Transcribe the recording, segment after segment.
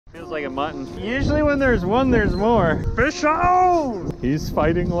Feels like a mutton. Usually when there's one, there's more. Fish on! He's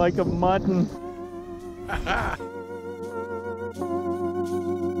fighting like a mutton.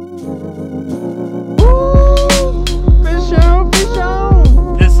 Woo! Fish on, fish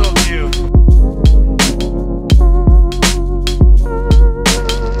on! This'll do.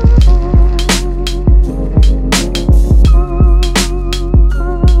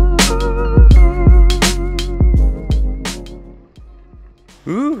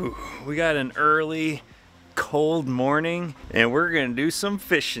 Ooh, we got an early, cold morning, and we're gonna do some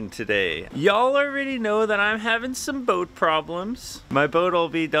fishing today. Y'all already know that I'm having some boat problems. My boat will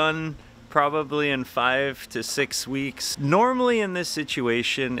be done probably in 5 to 6 weeks. Normally in this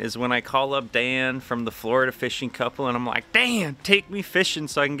situation is when I call up Dan from the Florida fishing couple and I'm like, Dan, take me fishing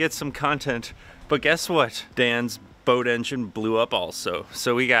so I can get some content. But guess what? Dan's boat engine blew up also.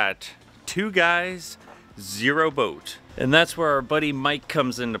 So we got 2 guys, 0 boat. And that's where our buddy Mike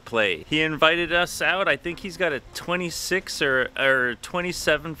comes into play. He invited us out. I think he's got a 26 or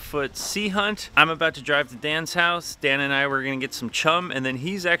 27 foot sea hunt. I'm about to drive to Dan's house. Dan and I were gonna get some chum, and then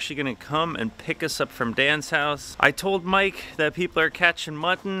he's actually gonna come and pick us up from Dan's house. I told Mike that people are catching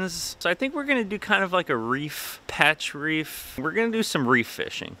muttons, so I think we're gonna do kind of like a reef, patch reef. We're gonna do some reef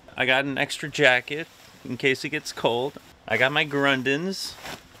fishing. I got an extra jacket in case it gets cold. I got my grundins.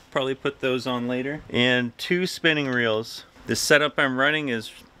 Probably put those on later. And 2 spinning reels. The setup I'm running is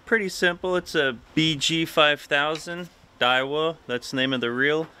pretty simple. It's a BG 5000 Daiwa. That's the name of the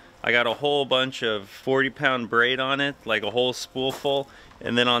reel. I got a whole bunch of 40-pound braid on it, like a whole spool full.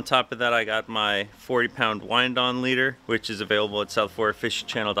 And then on top of that, I got my 40-pound wind-on leader, which is available at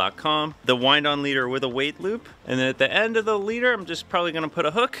southfloridafishingchannel.com. The wind-on leader with a weight loop. And then at the end of the leader, I'm just probably gonna put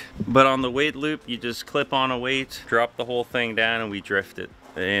a hook. But on the weight loop, you just clip on a weight, drop the whole thing down, and we drift it.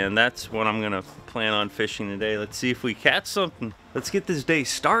 And that's what I'm gonna plan on fishing today. Let's see if we catch something. Let's get this day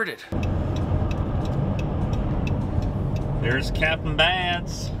started. There's Captain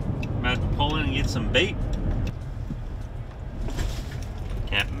Bads. About to pull in and get some bait.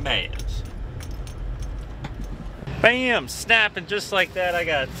 Captain Bads. Bam! Snapping just like that. I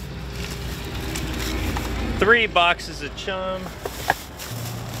got 3 boxes of chum,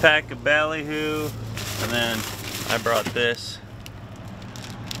 pack of ballyhoo, and then I brought this.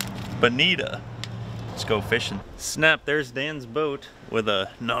 Bonita. Let's go fishing. Snap, there's Dan's boat with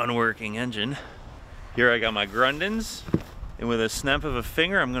a non-working engine. Here I got my grundins, and with a snap of a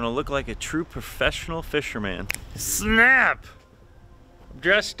finger, I'm gonna look like a true professional fisherman. Snap! I'm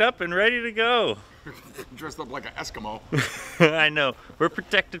dressed up and ready to go. Dressed up like an Eskimo. I know. We're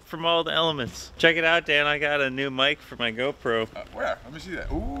protected from all the elements. Check it out, Dan. I got a new mic for my GoPro. Where? Let me see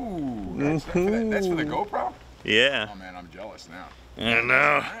that. Ooh, that's for the GoPro? Yeah. Oh man, I'm jealous now. I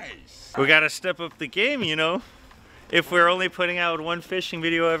know. Nice. We gotta step up the game, you know. If we're only putting out 1 fishing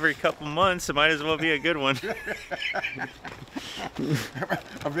video every couple months, it might as well be a good one.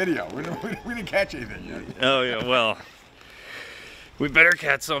 A video. We didn't catch anything yet. Oh yeah, well, we better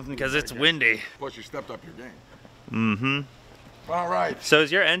catch something because it's windy. Plus you stepped up your game. Mm-hmm. All right. So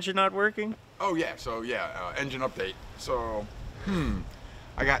is your engine not working? Oh yeah, so yeah, engine update. So,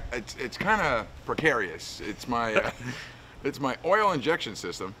 I got, it's kind of precarious. It's my... It's my oil injection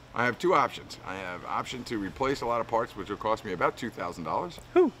system. I have 2 options. I have option to replace a lot of parts, which will cost me about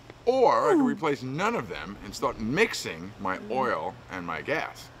 $2,000. Or I can replace none of them and start mixing my oil and my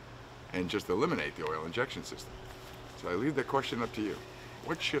gas and just eliminate the oil injection system. So I leave the question up to you.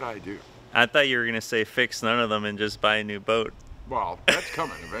 What should I do? I thought you were gonna say fix none of them and just buy a new boat. Well, that's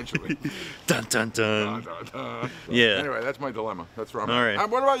coming eventually. Dun dun dun. Dun, dun, dun. Yeah. Anyway, that's my dilemma. That's where I'm All at. right.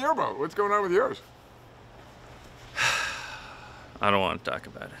 What about your boat? What's going on with yours? I don't want to talk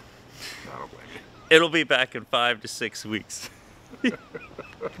about it. I don't blame you. It'll be back in 5 to 6 weeks.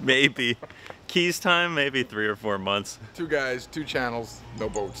 Maybe. Keys time, maybe 3 or 4 months. 2 guys, 2 channels, no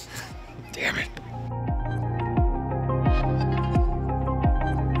boats. Damn it.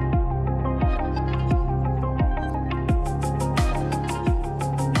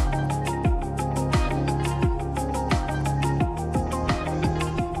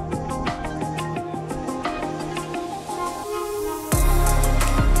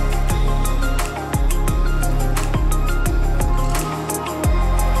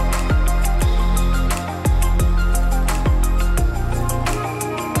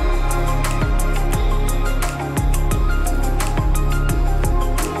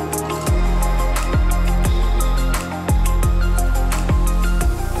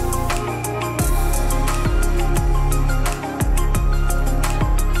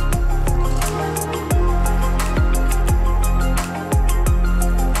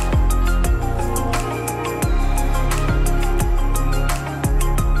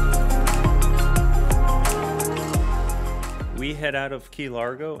 head out of Key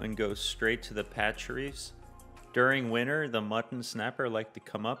Largo and go straight to the patch reefs. During winter, the mutton snapper like to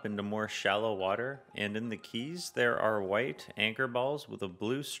come up into more shallow water, and in the Keys there are white anchor balls with a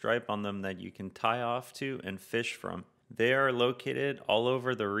blue stripe on them that you can tie off to and fish from. They are located all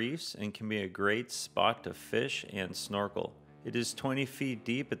over the reefs and can be a great spot to fish and snorkel. It is 20 feet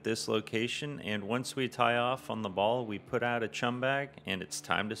deep at this location, and once we tie off on the ball, we put out a chum bag and it's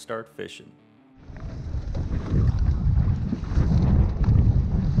time to start fishing.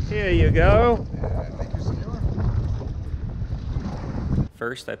 Here you go.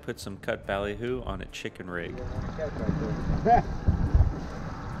 First, I put some cut ballyhoo on a chicken rig.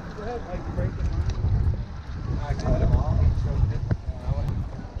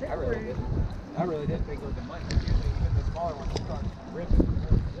 I really didn't think it was the money. Even the smaller ones start ripping.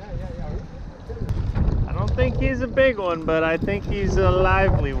 I don't think he's a big one, but I think he's a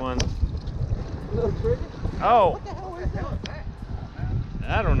lively one. Oh! What the hell is that?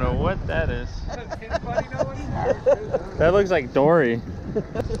 I don't know what that is. Does anybody know what it is? That looks like Dory.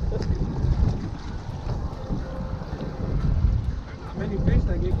 Many fish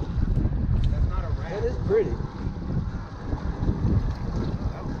I get. That's not a rat. That is pretty.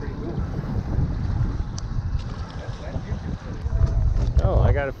 That was pretty cool. Oh,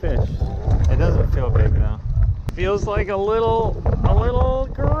 I got a fish. It doesn't feel big though. Feels like a little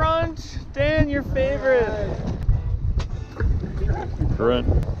grunt. Dan, your favorite. Grunt.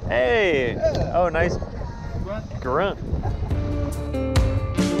 Hey. Oh, nice grunt.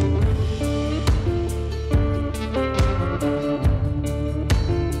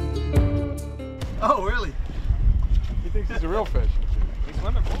 Oh, really? He thinks he's a real fish. He's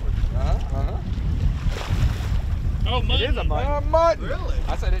swimming forward. Oh, mutton. It is a mutton. Mutton. Really?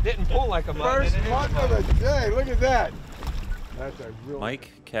 I said it didn't pull like a mutton. First mutton of the day. Look at that. That's a real.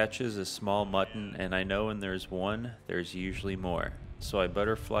 Mike catches a small mutton, and I know when there's one, there's usually more. So I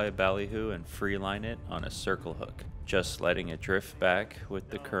butterfly a ballyhoo and free line it on a circle hook, just letting it drift back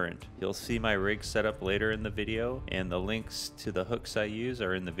with the current. You'll see my rig setup later in the video, and the links to the hooks I use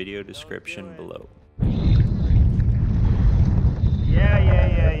are in the video description below. Yeah.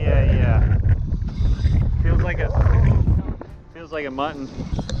 Feels like a mutton.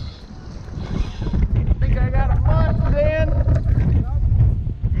 I think I got a mutton, Dan.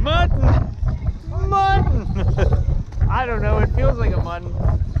 Mutton. I don't know. It feels like a mutton.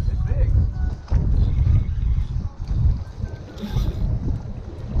 It's big.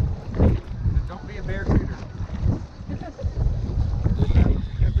 Don't be a barracuda.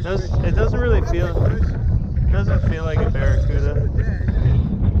 It doesn't really feel. It doesn't feel like a barracuda.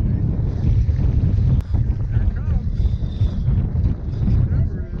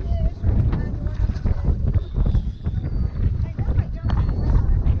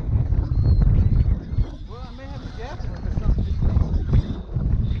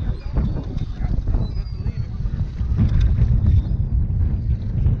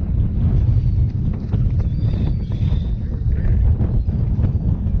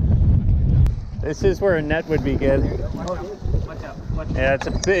 This is where a net would be good. Watch out. Yeah, it's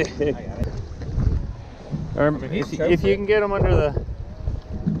a big. Or if you can get them under the.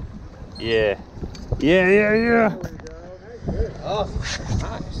 Yeah. Oh,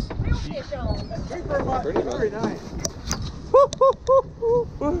 nice. Pretty nice.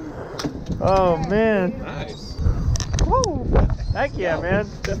 Oh man. Nice. Woo. Heck yeah, man.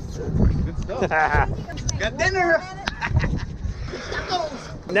 Good stuff. Got dinner.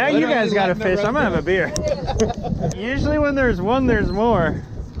 Now you guys got a fish. I'm gonna have a beer. Usually when there's one, there's more.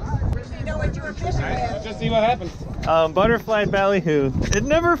 You know what you were fishing with. Just see what happens. Butterfly ballyhoo. It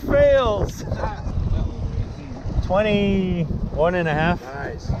never fails. 21 and a half.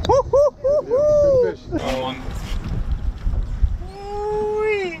 Nice. Woo-hoo-hoo-hoo. Good fish.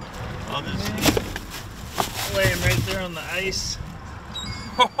 Ooh-wee. I'll just lay him right there on the ice.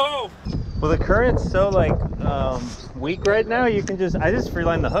 Well, the current's so like weak right now. You can just I just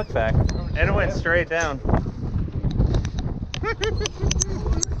freelined the hook back, and it went straight down.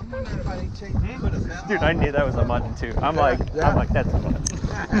 Dude, I knew that was a mutton too. I'm like that's a mutton.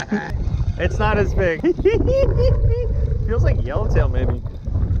 It's not as big. Feels like yellowtail maybe.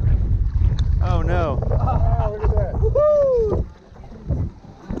 Oh no. Oh, look at that. Woo-hoo!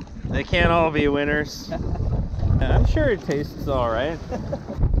 They can't all be winners. I'm sure it tastes all right.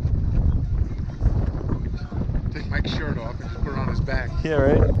 Take Mike's shirt off and just put it on his back. Yeah,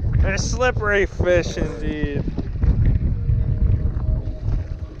 right? A slippery fish indeed.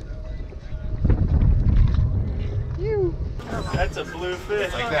 That's a blue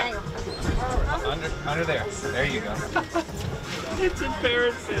fish. Like that. Under there. There you go. It's a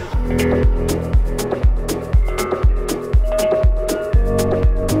parrotfish.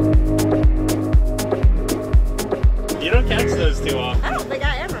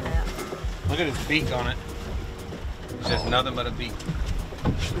 at his beak on it. It's just nothing but a beak.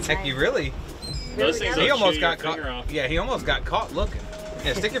 Heck, you really? Those things He will almost chew got your finger caught. off. Yeah, he almost got caught looking.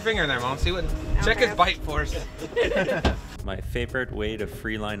 Yeah, stick your finger in there, Mom. See what? Check his bite for us. My favorite way to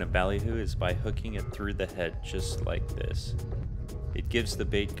freeline a ballyhoo is by hooking it through the head just like this. It gives the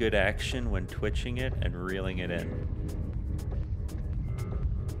bait good action when twitching it and reeling it in.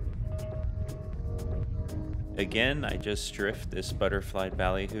 Again, I just drift this butterfly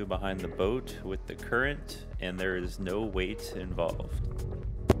ballyhoo behind the boat with the current, and there is no weight involved.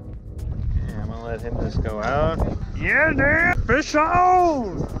 Yeah, I'm gonna let him just go out. Yeah, Dan! Fish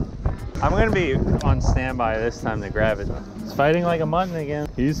on! I'm gonna be on standby this time to grab it. He's fighting like a mutton again.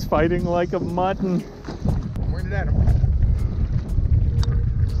 He's fighting like a mutton. Pointed at him.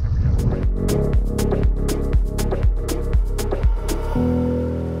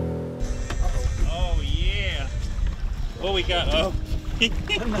 Oh yeah! What we got? Oh,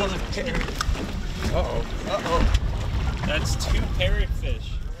 Another parrot. Uh-oh. Uh-oh. that's 2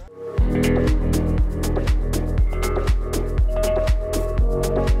 parrotfish.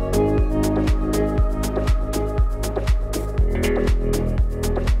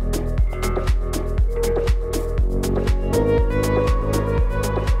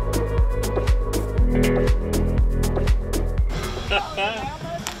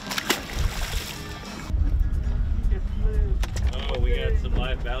 Oh, we got some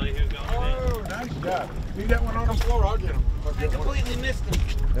live ballyhoo going in. Oh, nice job. Leave that one on the floor. I'll get him. I completely missed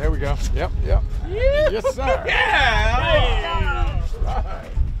him. There we go. Yep, yep. Yes, sir. Yeah! Right.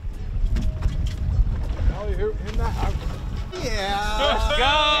 Ballyhoo in the house. Yeah! Let's go!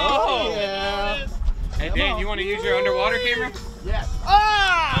 Oh, yeah! Hey, Dan, you want to use your underwater camera? Yes.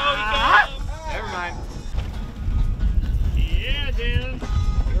 Ah! Never mind. Yeah, Dan.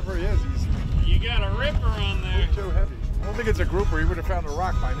 Whatever he is, You got a ripper on there. he's too heavy. I don't think it's a grouper. He would have found a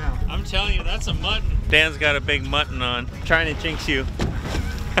rock by now. I'm telling you, that's a mutton. Dan's got a big mutton on. Trying to jinx you.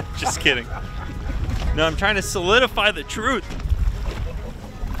 Just kidding. No, I'm trying to solidify the truth.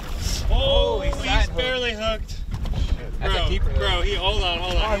 Oh, he's he's barely hooked. That's a keeper, though. Bro, hold on.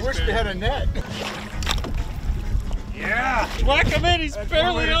 Oh, I wish we had a net. Yeah. Whack him in, he's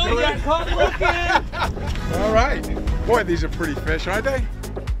barely on there. All right. Boy, these are pretty fish, aren't they?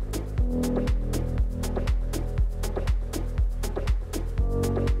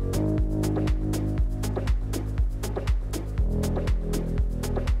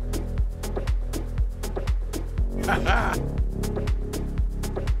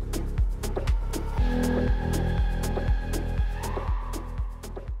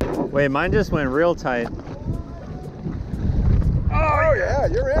 Wait, mine just went real tight. Oh, yeah,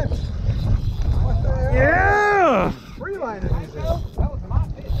 you're in. What the hell? Yeah! Free lining these things. That was my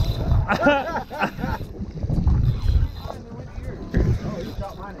fish. Oh, you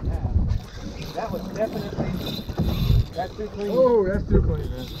shot mine in half. That was definitely, that's too clean. Oh, that's too clean,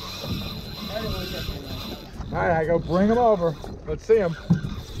 man. All right, I go bring him over. Let's see him.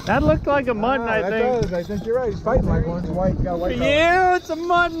 That looked like a mutton, I think. Does. I think you're right. He's fighting like one. It's white. Got a white belly. Yeah, it's a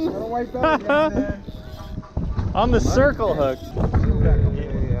mutton. Got a white belly down there. On the circle hook.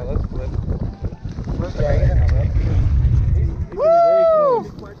 Yeah, let's flip. Woo!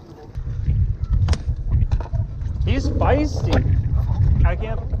 He's feisty. I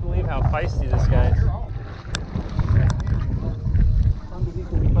can't believe how feisty this guy is.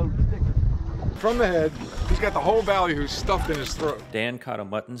 From the head, he's got the whole ballyhoo stuffed in his throat. Dan caught a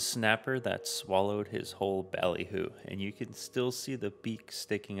mutton snapper that swallowed his whole ballyhoo, and you can still see the beak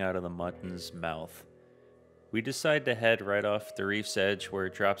sticking out of the mutton's mouth. We decide to head right off the reef's edge where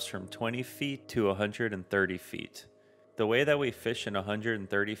it drops from 20 feet to 130 feet. The way that we fish in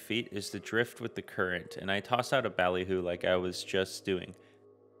 130 feet is to drift with the current, and I toss out a ballyhoo like I was just doing.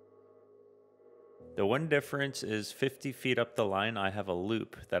 The one difference is 50 feet up the line I have a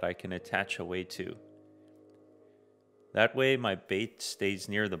loop that I can attach a weight to. That way my bait stays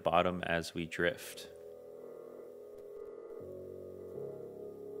near the bottom as we drift.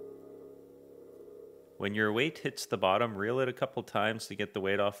 When your weight hits the bottom, reel it a couple times to get the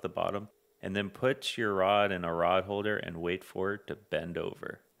weight off the bottom, and then put your rod in a rod holder and wait for it to bend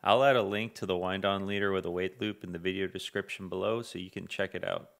over. I'll add a link to the wind-on leader with a weight loop in the video description below so you can check it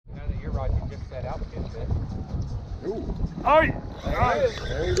out. Now that your rod you just set out against it. Ooh. Oh,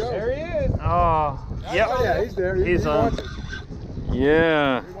 There you go. There he is. oh, yep. Oh, yeah, he's there. He's he on. wants it.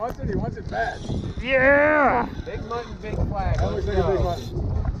 Yeah. He wants it. He wants it bad. Yeah. Big mutton, big flag. That looks like a big one.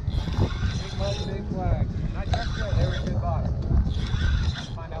 Big mutton, big flag. Not just good, they were a good bottom. Let's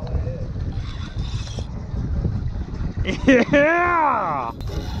find out what it is. Yeah.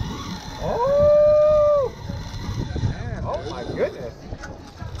 Oh! Man, Oh my goodness.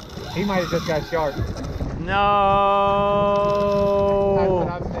 He might have just got shark. No. That's what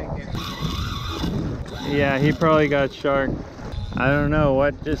I'm thinking. Yeah, he probably got shark. I don't know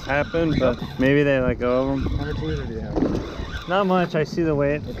what just happened, but maybe they let go of him. How much leader do you have? Not much. I see the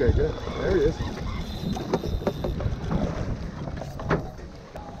weight. Okay, good. There he is.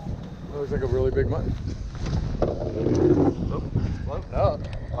 That looks like a really big mutton. Floating up.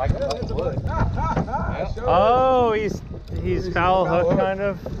 Like that wood. Oh, he's foul hook kind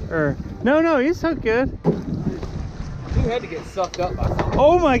of, or no, he's hooked good. He had to get sucked up by something.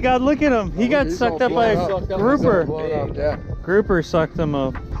 Oh my God, look at him! He got sucked up by a grouper. Yeah. Grouper sucked him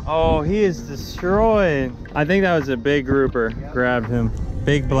up. Oh, he is destroyed. I think that was a big grouper. Grabbed him.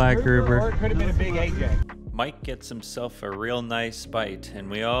 Big black grouper. Or it could have been a big AJ. Mike gets himself a real nice bite, and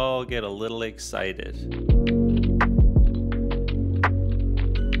we all get a little excited.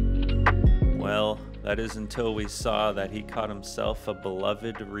 Well, that is until we saw that he caught himself a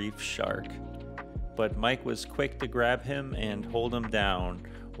beloved reef shark. But Mike was quick to grab him and hold him down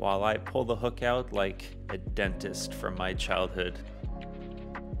while I pull the hook out like a dentist from my childhood.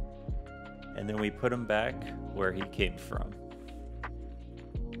 And then we put him back where he came from.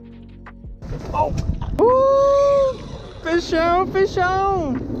 Oh! Woo! Fish on, fish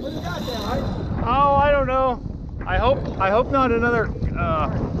on! What you got there, Mike? Oh, I don't know. I hope not another.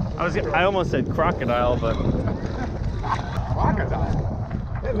 I almost said crocodile, but Crocodile.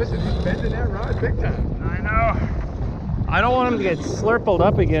 Hey, listen, he's bending that rod big time. I know. I don't want him to get slurpled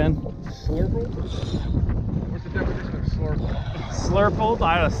up again. Slurpled? What's the definition of slurpled? Slurpled?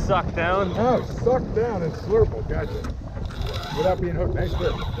 I was sucked down. Oh, sucked down and slurpled. Gotcha. Without being hooked. Nice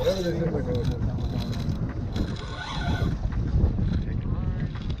fish. Whatever this is.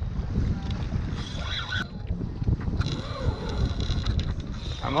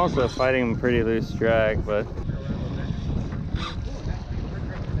 I'm also fighting a pretty loose drag, but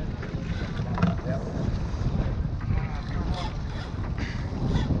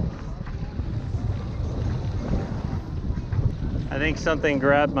I think something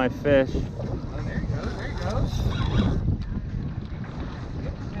grabbed my fish. There you go. There you go.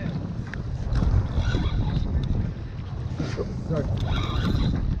 Sorry.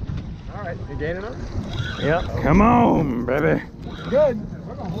 All right, you gaining up? Yep. Come on, baby. Good.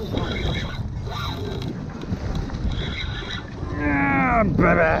 Yeah,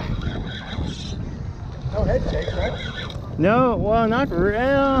 baby. No head shake, right? No, well, not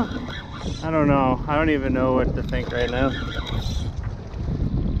real. I don't know. I don't even know what to think right now.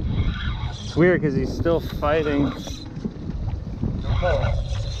 It's weird because he's still fighting.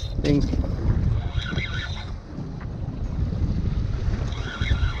 Things.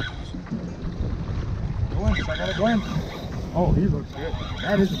 Go in. I gotta go in. Oh, he looks good.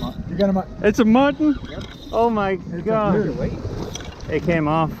 That is a mutton. You got a mutton. It's a mutton? Yep. Oh my God. Weight. It came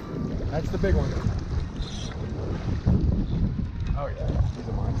off. That's the big one. Oh yeah, he's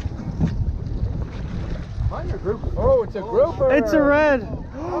a monster. Mine or grouper? Oh, it's a grouper. It's a red.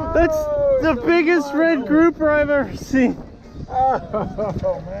 That's the biggest red grouper I've ever seen.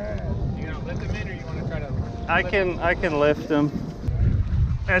 Oh man. You gonna lift him in, or you want to try to? I can lift him.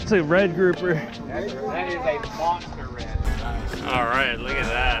 That's a red grouper. That is a monster red. All right, look at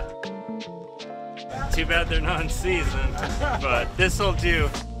that. Too bad they're not in season, but this'll do.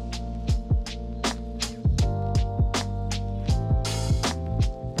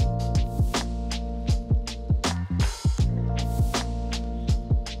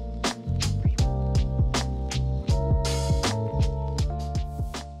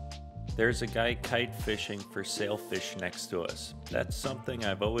 There's a guy kite fishing for sailfish next to us. That's something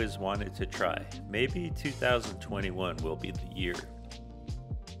I've always wanted to try. Maybe 2021 will be the year.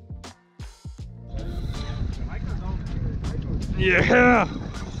 Yeah!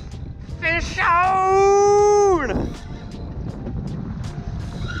 Fish on!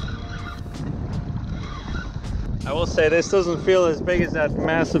 I will say this doesn't feel as big as that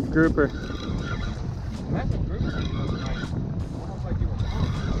massive grouper. Massive grouper. Almost like you were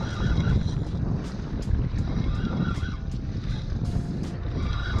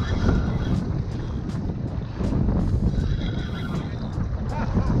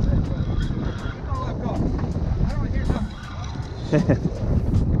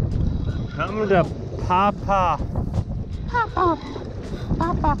Come to Papa. Papa.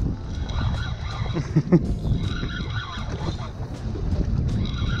 Papa.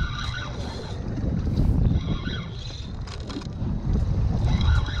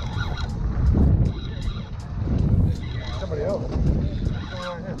 somebody else. What's going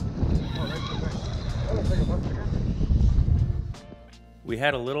on here? Oh, that's the thing. That looks like a mutton again. We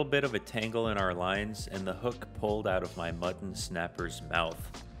had a little bit of a tangle in our lines, and the hook pulled out of my mutton snapper's mouth.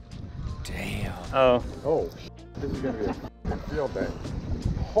 Damn. Oh. Oh, this is gonna be a field day.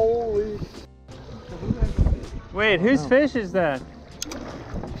 Holy. Wait, whose fish is that?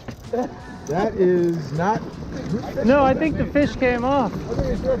 That is not. No, I think the fish came off. I think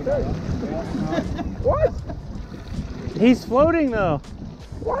it's your fish. What? He's floating though.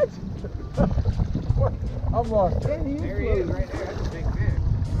 What? What? I'm lost. There he is right there. That's a big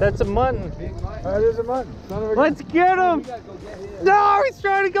fish. That's a mutton. That is a mutton. Son of a Let's get him. We gotta go get him. No, he's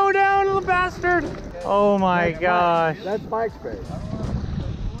trying to go down, little bastard. Oh my gosh. That's Mike's fish.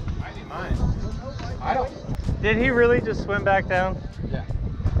 Might be mine. I don't. Did he really just swim back down? Yeah.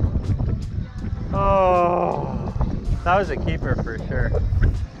 Oh, that was a keeper for sure. That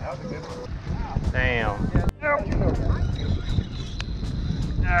was a good one. Damn.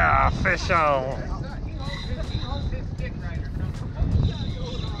 Ah, fish on.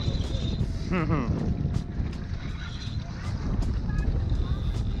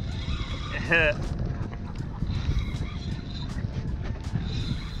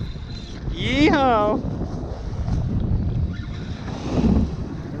 Yeehaw!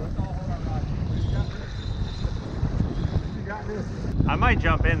 I might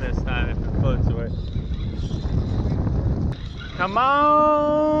jump in this time if it floats away. Come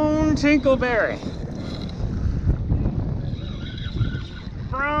on, Tinkleberry.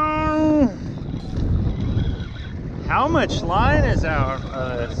 How much line is out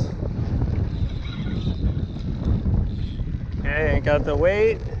of this? Okay, got the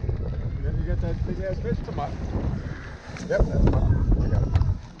weight. Then you got that big ass fish. Come on. Yep, that's mutton. I got it.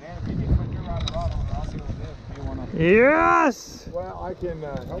 Man, if you can put your rod on, I'll see what it is. You wanna? Yes! Well, I can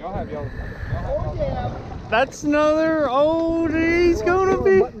help. Y'all have y'all. Oh yeah. That's another. Oh, he's gonna You're a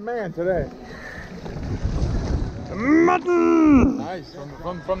be mutton man today. mutton. Nice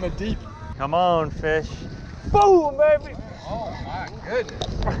from the deep. Come on, fish. Boom, baby. Oh my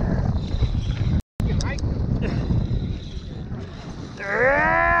goodness.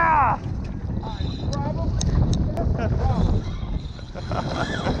 Yeah.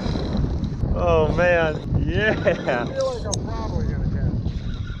 Oh man, yeah. I feel like I'm probably gonna catch.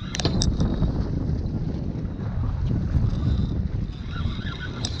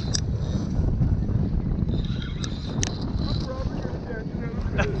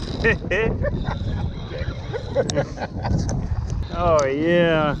 Oh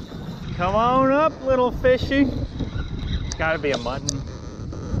yeah. Come on up, little fishy. It's gotta be a mutton.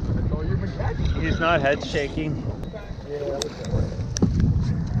 That's all you've been catching. He's not head shaking. Yeah,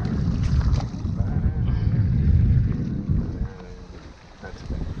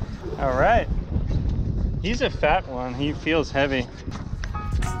 All right. He's a fat one. He feels heavy.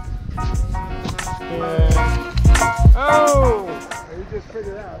 Yeah. Oh! you just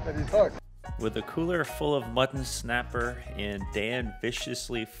figured out that he's hooked. With a cooler full of mutton snapper and Dan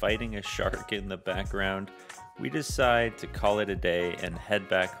viciously fighting a shark in the background, we decide to call it a day and head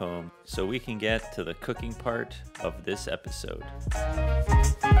back home so we can get to the cooking part of this episode.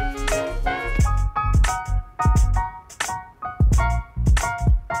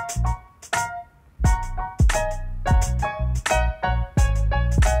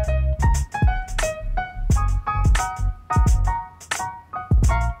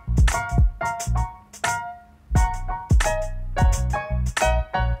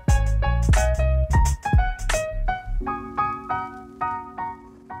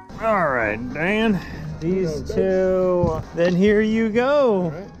 All right, Dan, these two, then here you go.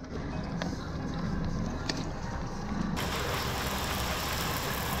 Right.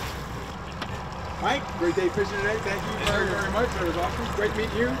 Mike, great day fishing today. Thank you very, very much. That was awesome. Great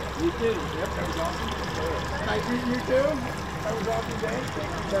meeting you. You too. Yep, that was awesome. Nice meeting you too. That was awesome day.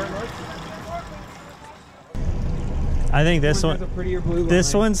 Thank you very much. I think this There's a one, prettier blue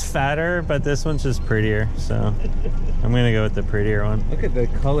this line. one's fatter, but this one's just prettier. So I'm gonna go with the prettier one. Look at the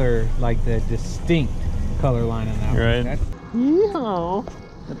color, like the distinct color line on that Right. one. That's Yeehaw.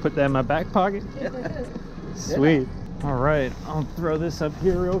 I put that in my back pocket. Sweet. All right, I'll throw this up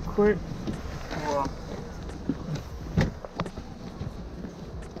here real quick.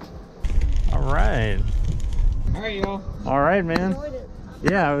 All right. all right, y'all. All right, man.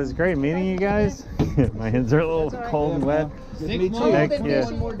 Yeah, it was great meeting you guys. My hands are a little cold and wet. Six more, Heck yeah.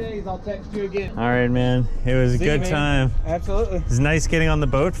 one more days, I'll text you again. All right, man. It was a See you, good man. time. Absolutely. It was nice getting on the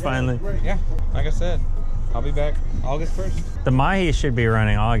boat finally. Yeah, like I said, I'll be back August 1st. The mahi should be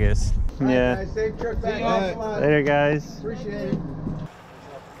running August. Yeah. Nice, safe trip back. y'all. Thanks a lot. Later, guys. Appreciate it.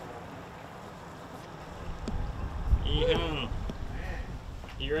 Yeehaw.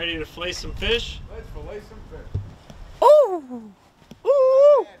 You ready to fillet some fish? Let's fillet some fish. Ooh!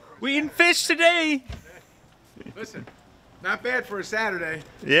 Ooh! We eating fish today! Listen, Not bad for a Saturday.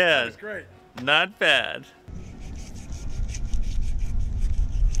 Yeah, That's great. not bad.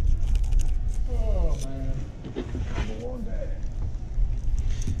 Oh man, a long day.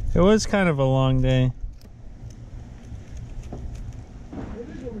 It was kind of a long day. It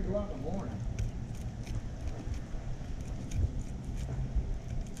is when we go out in the morning.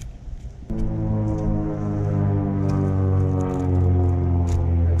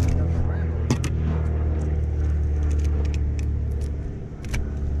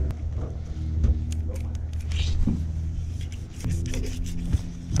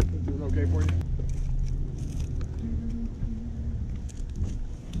 Doing okay for you?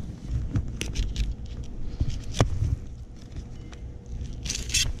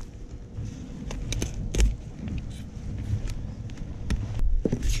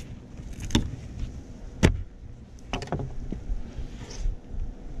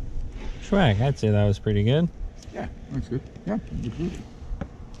 Schwack, I'd say that was pretty good. Yeah, that's good. Yeah, good.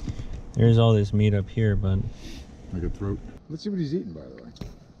 There's all this meat up here, but Like a throat. Let's see what he's eating, by the way.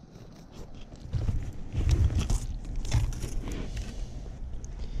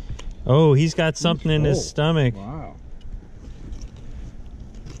 oh, he's got something in his stomach. Wow.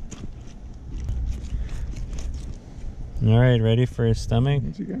 All right, ready for his stomach?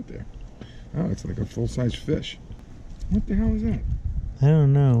 What's he got there? Oh, it's like a full-size fish. What the hell is that? I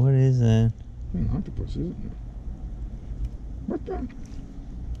don't know. What is that? It's an octopus, isn't it? What the?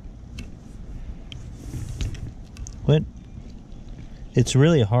 What? It's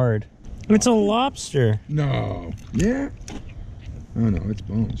really hard. It's a lobster. No. Yeah? Oh no, it's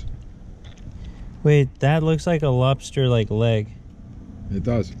bones. Wait, that looks like a lobster leg. It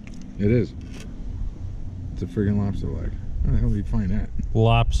does. It is. It's a friggin' lobster leg. How the hell did you find that?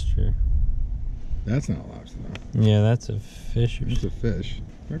 Lobster. That's not a lobster though. Yeah, that's a fish. It's a fish.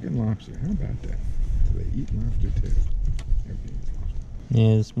 Frickin' lobster. How about that? Do they eat lobster too? Everything eats lobster. Yeah,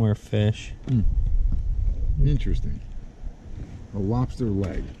 it's more fish. Interesting. A lobster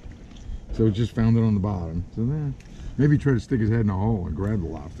leg. So it just found it on the bottom. So then maybe try to stick his head in a hole and grab the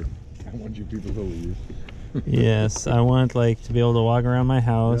lobster. I want you people to leave. Yes, I want like to be able to walk around my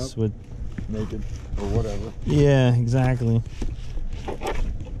house with. Naked or whatever. Yeah, exactly.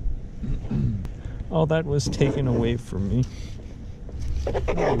 All that was taken away from me.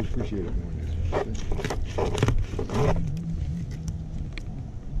 I would appreciate it more than this.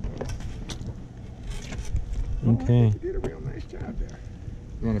 Okay. You did a real nice job there.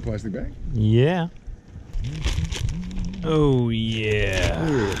 You want a plastic bag? Yeah. Oh yeah.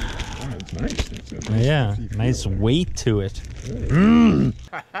 Ooh. Wow, it's nice. That's a nice Yeah, fluffy feel nice there. weight to it. Really?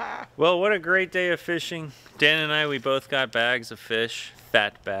 Well, what a great day of fishing. Dan and I, we both got bags of fish,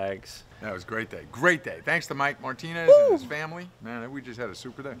 fat bags. That was a great day. Great day. Thanks to Mike Martinez and his family. Man, we just had a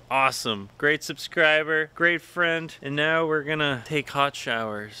super day. Awesome. Great subscriber, great friend. And now we're gonna take hot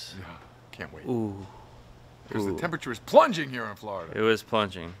showers. Yeah, can't wait. Ooh. Because the Ooh. temperature is plunging here in Florida. It was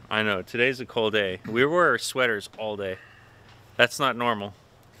plunging. I know. Today's a cold day. We wore sweaters all day. That's not normal.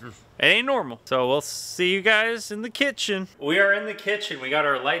 It ain't normal. So we'll see you guys in the kitchen. We are in the kitchen. We got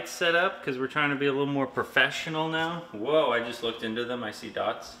our lights set up because we're trying to be a little more professional now. Whoa, I just looked into them. I see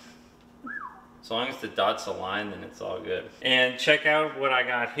dots. As long as the dots align, then it's all good. And check out what I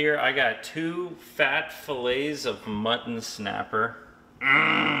got here. I got 2 fat fillets of mutton snapper.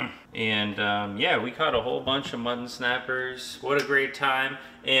 And yeah, we caught a whole bunch of mutton snappers. What a great time.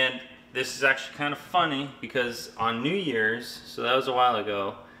 And this is actually kind of funny because on New Year's, so that was a while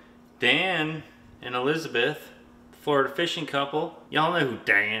ago, Dan and Elizabeth, Florida fishing couple, y'all know who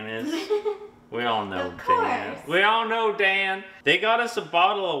Dan is. We all know Dan. We all know Dan. They got us a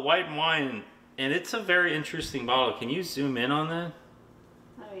bottle of white wine, and it's a very interesting bottle. Can you zoom in on that?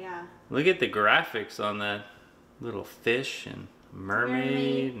 Oh yeah. Look at the graphics on that little fish and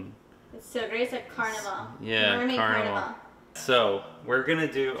mermaid. And, It's so great. It's like carnival. yeah, Mermaid carnival. So we're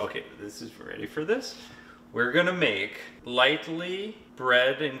gonna do, okay, this is ready for this. We're gonna make lightly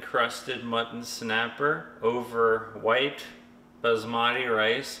bread encrusted mutton snapper over white basmati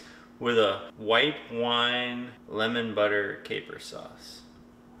rice with a white wine lemon butter caper sauce.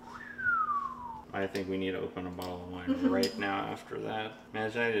 I think we need to open a bottle of wine right now after that.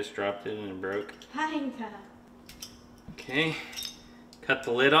 Imagine I just dropped it and it broke. Heiko. Okay, cut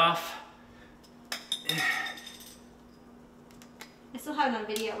the lid off. I still have it on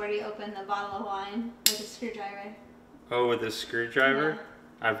video where you open the bottle of wine with a screwdriver. Oh, with a screwdriver? Yeah.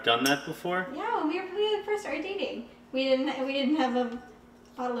 I've done that before? Yeah, when we first started dating, we didn't have a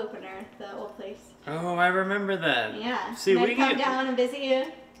bottle opener at the old place. Oh, I remember that. Yeah. See, and we I'd come get, down and visit you.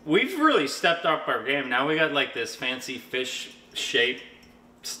 we've really stepped up our game. Now we got like this fancy fish shaped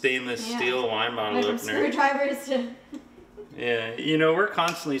stainless Yeah. steel wine bottle Went from opener. screwdrivers to Yeah, you know, we're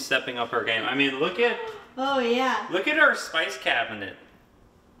constantly stepping up our game. I mean, look at Oh yeah. our spice cabinet.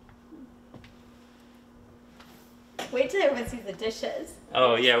 Wait till everyone sees the dishes.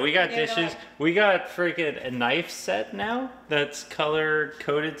 Oh yeah, we got They're dishes. We got freaking a knife set now that's color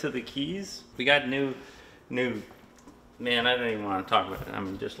coded to the keys. We got new. Man, I don't even want to talk about it. I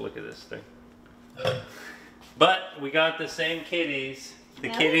mean, just look at this thing. But we got the same kitties. The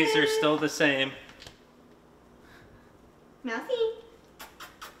kitties are still the same. Mousy.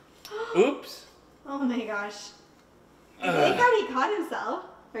 Oops. Oh my gosh. I think how he caught himself.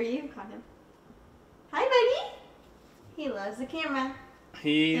 Or you caught him. Hi, buddy. He loves the camera.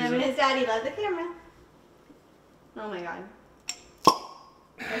 Him and his daddy love the camera. Oh my god.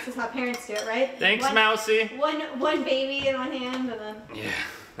 This is how parents do it, right? Thanks, Mousy. One baby in one hand and then... Yeah,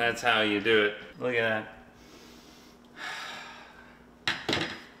 that's how you do it. Look at that.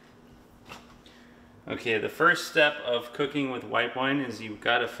 Okay, the first step of cooking with white wine is you've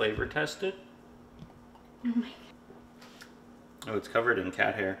got to flavor test it. Oh my god. Oh, it's covered in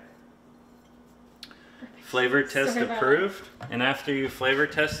cat hair. Flavor test approved. And after you flavor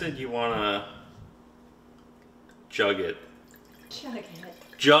tested, you want to jug it. Chug it.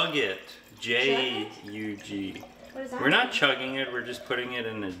 Jug it. J-U-G. What is that? We're not chugging it, we're just putting it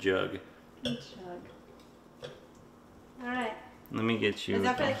in a jug. Chug. Alright. Let me get you. Is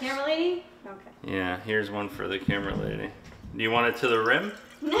that for the camera lady? Okay. Yeah, here's one for the camera lady. Do you want it to the rim?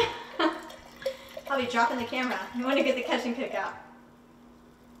 I'll be dropping the camera. You want to get the catch and cook out.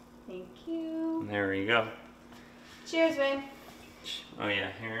 Thank you. There we go. Cheers, babe. Oh yeah,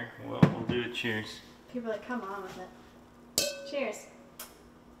 here. We'll do a cheers. People are like, come on with it. Cheers.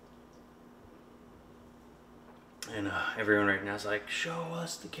 And everyone right now is like, show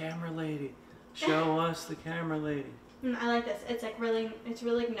us the camera lady. Show us the camera lady. I like this. It's like really, it's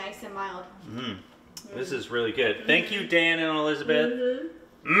really nice and mild. This is really good. Thank you, Dan and Elizabeth.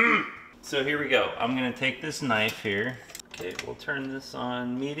 So here we go. I'm gonna take this knife here. Okay, we'll turn this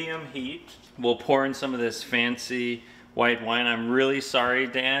on medium heat. We'll pour in some of this fancy white wine. I'm really sorry,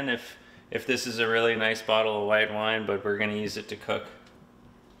 Dan, if this is a really nice bottle of white wine, but we're gonna use it to cook.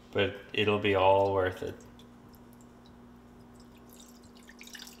 But it'll be all worth it.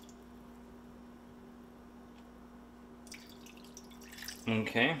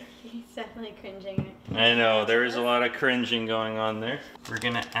 Okay. He's definitely cringing. I know, there is a lot of cringing going on there. We're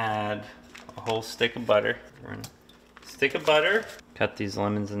gonna add a whole stick of butter. We're gonna stick of butter. Cut these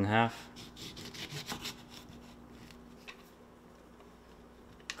lemons in half.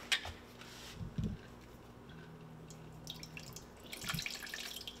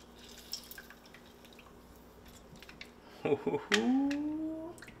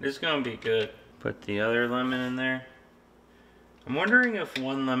 This is gonna be good. Put the other lemon in there. I'm wondering if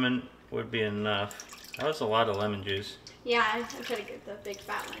one lemon would be enough. That was a lot of lemon juice. Yeah, I try to get the big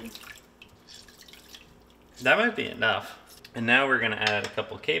fat one. That might be enough. And now we're gonna add a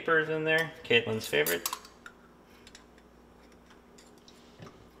couple capers in there. Caitlin's favorite.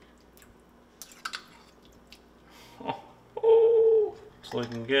 Oh, it's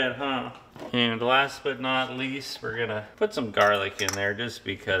looking good, huh? And last but not least, we're gonna put some garlic in there just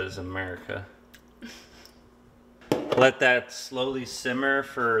because America. Let that slowly simmer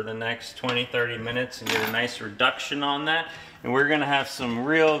for the next 20-30 minutes and get a nice reduction on that. And we're gonna have some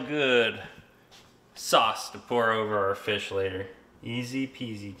real good sauce to pour over our fish later. Easy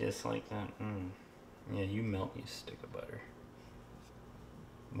peasy, just like that. Yeah, you melt, you stick of butter.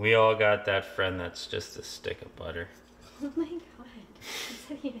 We all got that friend that's just a stick of butter. Oh my god, what's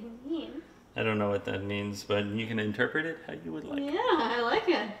that even mean? I don't know what that means, but you can interpret it how you would like. Yeah, I like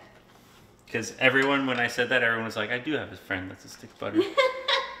it. Because everyone, when I said that, everyone was like, I do have a friend that's a stick of butter.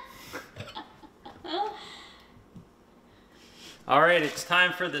 All right, it's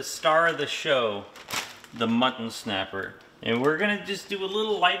time for the star of the show, the mutton snapper. And we're gonna just do a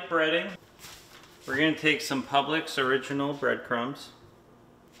little light breading. We're gonna take some Publix original breadcrumbs.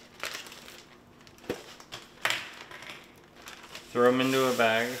 Throw them into a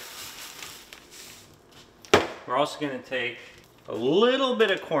bag. We're also gonna take a little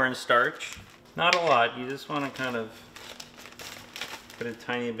bit of cornstarch. Not a lot, you just wanna kind of put a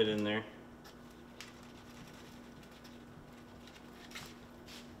tiny bit in there.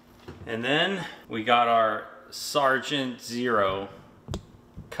 And then we got our Sergeant Zero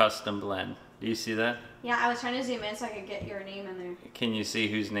custom blend. Do you see that? Yeah, I was trying to zoom in so I could get your name in there. Can you see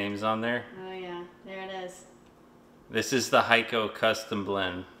whose name's on there? Oh yeah, there it is. This is the Heiko custom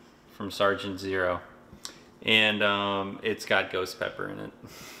blend from Sergeant Zero. And it's got ghost pepper in it.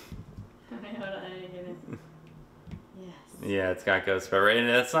 Hold on, I didn't get it. Yes. Yeah, it's got ghost pepper. And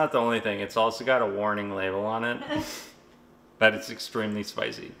that's not the only thing. It's also got a warning label on it. that it's extremely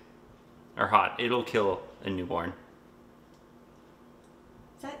spicy or hot. It'll kill a newborn.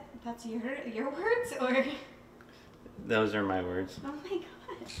 That's your words or? Those are my words. Oh my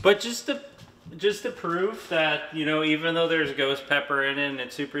gosh. But just to prove that, you know, even though there's ghost pepper in it and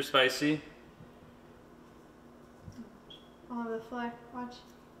it's super spicy. All over the floor. Watch.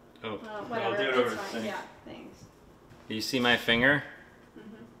 Oh, whatever. I'll do it over the fine. thing. Yeah, thanks. You see my finger?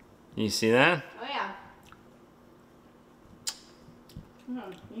 You see that? Oh yeah.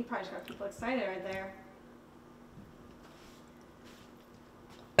 You probably just got people excited right there.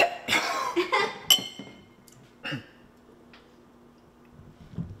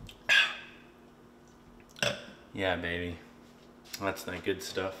 Yeah, baby. That's not good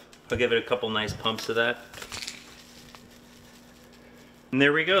stuff. I'll give it a couple nice pumps of that. And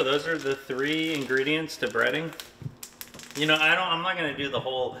there we go. Those are the 3 ingredients to breading. You know, I'm not gonna do the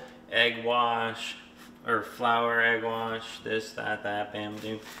whole egg wash or flour egg wash, this, that, bam,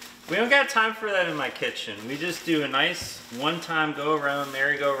 dude. We don't got time for that in my kitchen. We just do a nice one-time go-around,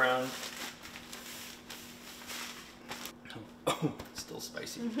 merry-go-round. Oh, still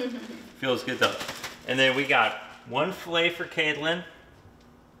spicy. Feels good though. And then we got 1 fillet for Caitlin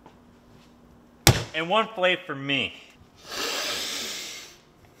and 1 fillet for me.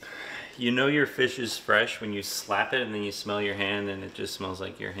 You know your fish is fresh when you slap it and then you smell your hand and it just smells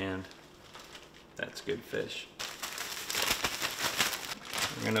like your hand. That's good fish.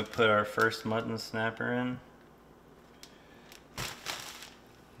 We're gonna put our first mutton snapper in.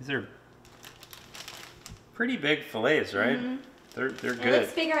 These are pretty big fillets, right? They're good. It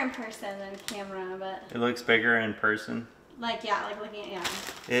looks bigger in person than camera, but. It looks bigger in person. Like yeah, like looking at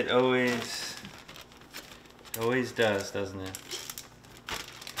It always does, doesn't it?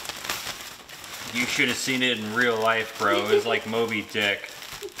 You should have seen it in real life, bro. It was like Moby Dick.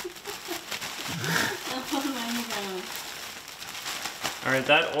 Oh my god. Alright,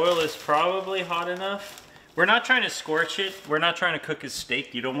 that oil is probably hot enough. We're not trying to scorch it. We're not trying to cook a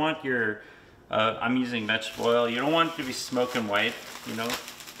steak. You don't want your, I'm using vegetable oil. You don't want it to be smoking white, you know.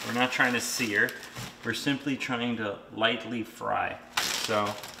 We're not trying to sear. We're simply trying to lightly fry.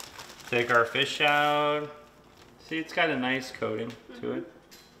 So, take our fish out. See, it's got a nice coating to it.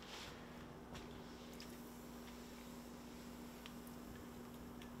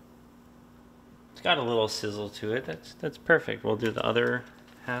 It's got a little sizzle to it. That's perfect. We'll do the other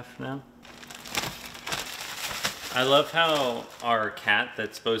half now. I love how our cat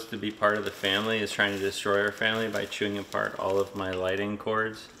that's supposed to be part of the family is trying to destroy our family by chewing apart all of my lighting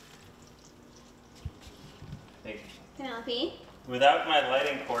cords. Penelope. Without my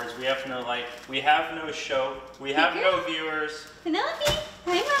lighting cords, we have no light. We have no show. We have no viewers. Penelope.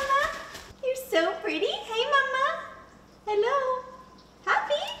 Hi, Mama. You're so pretty. Hey, Mama. Hello.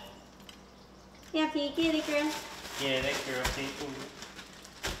 Happy? Happy, kitty girl. Yeah, that girl.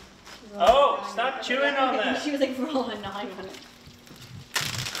 Oh, stop chewing on that. She was like rolling gnawing on it.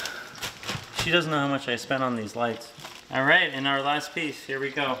 She doesn't know how much I spent on these lights. All right, and our last piece. Here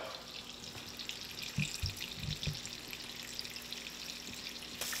we go.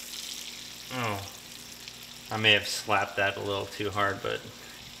 Oh, I may have slapped that a little too hard, but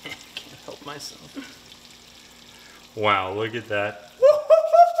I can't help myself. Wow, look at that.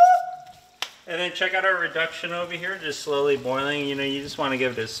 And then check out our reduction over here, just slowly boiling. You know, you just want to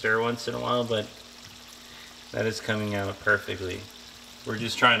give it a stir once in a while, but that is coming out perfectly. We're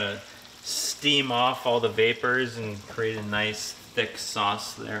just trying to steam off all the vapors and create a nice thick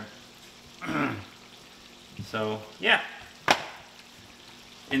sauce there. So, yeah.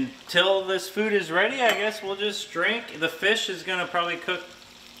 Until this food is ready, I guess we'll just drink. The fish is gonna probably cook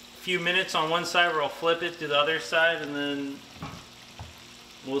a few minutes on one side, where I'll flip it to the other side, and then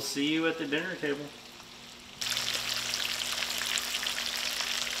we'll see you at the dinner table.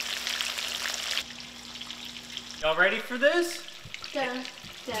 Y'all ready for this? Dun,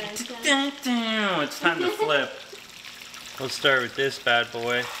 dun, dun. Dun, dun. It's time to flip. Let's start with this bad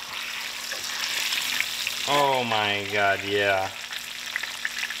boy. Oh my god, yeah.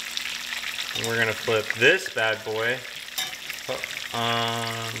 And we're gonna flip this bad boy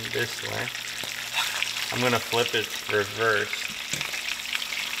this way. I'm gonna flip it reverse.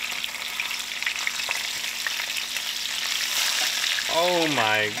 Oh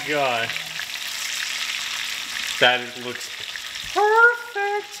my gosh. That looks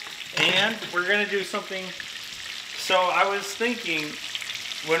perfect. And we're gonna do something. So I was thinking,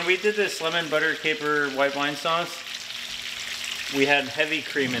 when we did this lemon butter caper white wine sauce, we had heavy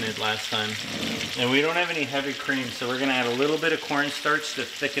cream in it last time. And we don't have any heavy cream, so we're gonna add a little bit of cornstarch to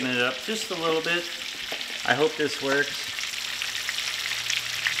thicken it up just a little bit. I hope this works.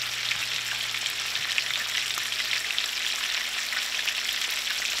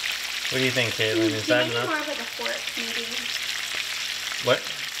 What do you think, Caitlin? Is that enough? You might need more of like a fork, maybe. What?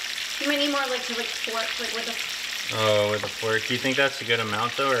 You might need more like to fork, like with a. Oh, with a fork. Do you think that's a good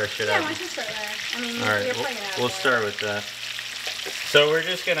amount though, or should I? Yeah, why don't you start there? I mean, all right, we'll start with that. So we're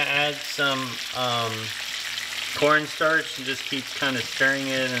just gonna add some cornstarch and just keep kind of stirring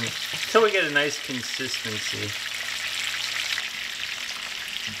it until we get a nice consistency.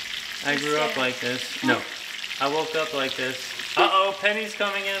 I grew up like this. No, I woke up like this. Uh-oh, Penny's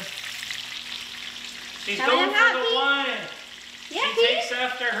coming in. She's going for the wine. Yeah, she takes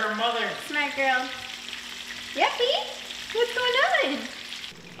after her mother. Smart girl. Yeah, Pete? What's going on?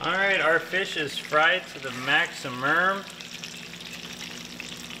 All right, our fish is fried to the maximum.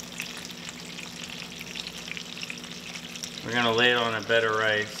 We're gonna lay it on a bed of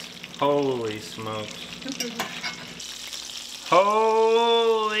rice. Holy smokes.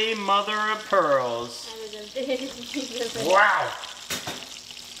 Holy mother of pearls. Wow.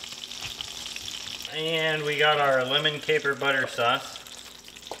 And we got our lemon caper butter sauce.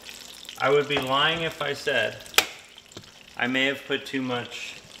 I would be lying if I said I may have put too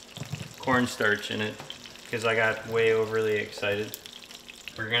much cornstarch in it because I got way overly excited.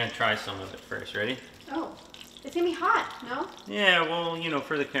 We're gonna try some of it first. Ready? Oh, it's gonna be hot, no? Yeah, well, you know,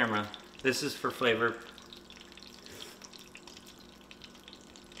 for the camera. This is for flavor.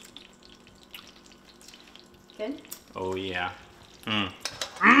 Good? Oh yeah. I'm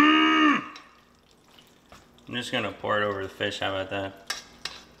just gonna pour it over the fish. How about that?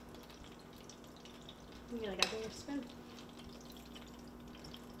 You like a bigger spoon.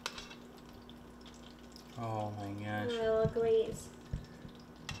 Oh my gosh. A little glaze.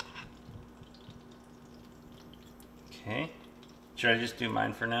 Okay. Should I just do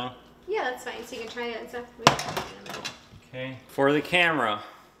mine for now? Yeah, that's fine. So you can try it and stuff. Okay. For the camera.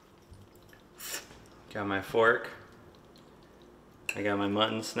 Got my fork. I got my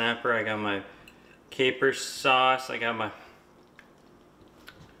mutton snapper. I got my caper sauce. I got my...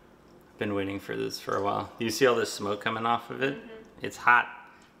 I've been waiting for this for a while. You see all this smoke coming off of it? Mm-hmm. It's hot.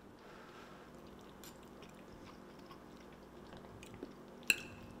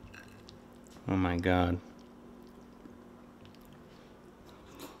 Oh my God.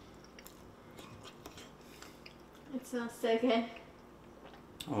 It smells so good.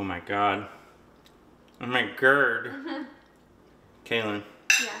 Oh my God. Oh my GERD. Kaylin.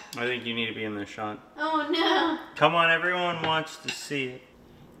 Yeah. I think you need to be in this shot. Oh no. Come on, everyone wants to see it.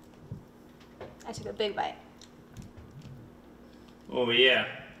 I took a big bite. Oh yeah.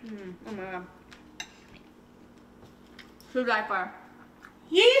 Oh my God. Who die for?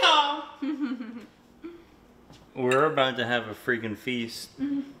 Yeehaw! We're about to have a freaking feast.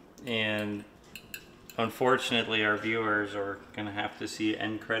 And unfortunately our viewers are gonna have to see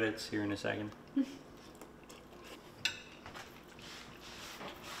end credits here in a second.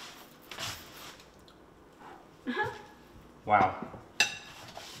 Wow.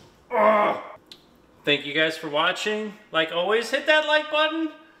 Oh. Thank you guys for watching. Like always, hit that like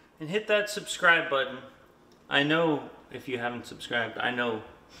button and hit that subscribe button. I know if you haven't subscribed, I know.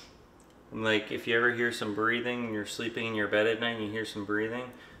 Like if you ever hear some breathing and you're sleeping in your bed at night and you hear some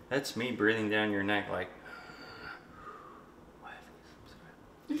breathing, that's me breathing down your neck like, why haven't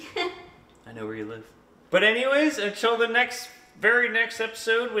you subscribed? I know where you live. But anyways, until the very next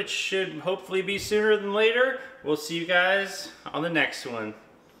episode, which should hopefully be sooner than later, we'll see you guys on the next one.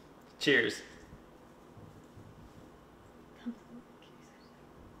 Cheers.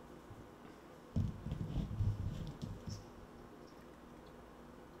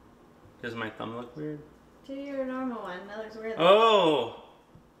 Does my thumb look weird? Do your normal one. That looks weird. Oh!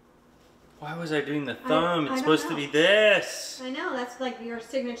 Why was I doing the thumb? It's supposed to be this. I know, that's like your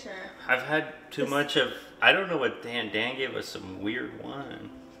signature. I've had too much of, I don't know what Dan gave us some weird wine.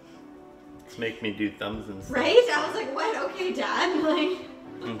 Let's make me do thumbs and stuff. Right? I was like, what? Okay, Dad. Like.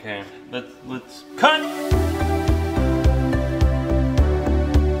 Okay, let's cut!